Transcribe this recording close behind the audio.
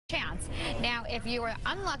chance. Now, if you were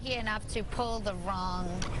unlucky enough to pull the wrong,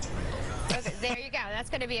 there you go. That's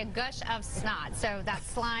going to be a gush of snot. So that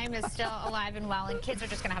slime is still alive and well, and kids are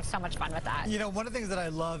just going to have so much fun with that. You know, one of the things that I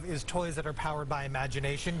love is toys that are powered by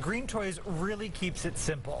imagination. Green Toys really keeps it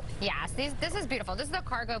simple. Yes, this is beautiful. This is the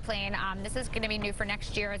cargo plane. This is going to be new for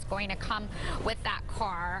next year. It's going to come with that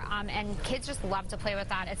car, and kids just love to play with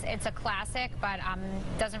that. It's a classic, but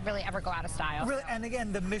doesn't really ever go out of style. Really, and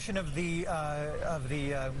again, the mission of the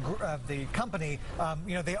company,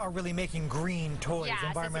 you know, they are really making green toys,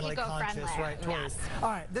 yes, environmentally conscious, right? Toys. Yes. All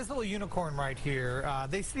right, this little unicorn right here,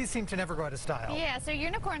 these seem to never go out of style. Yeah, so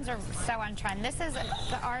unicorns are so on trend. This is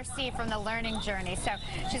the RC from the learning journey. So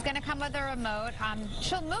she's going to come with a remote.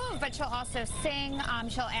 She'll move, but she'll also sing.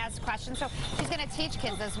 She'll ask questions. So she's going to teach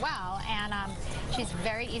kids as well, and she's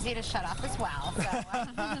very easy to shut up as well. So.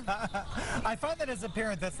 I find that as a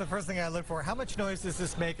parent, that's the first thing I look for. How much noise does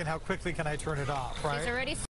this make, and how quickly can I turn it off, right? She's already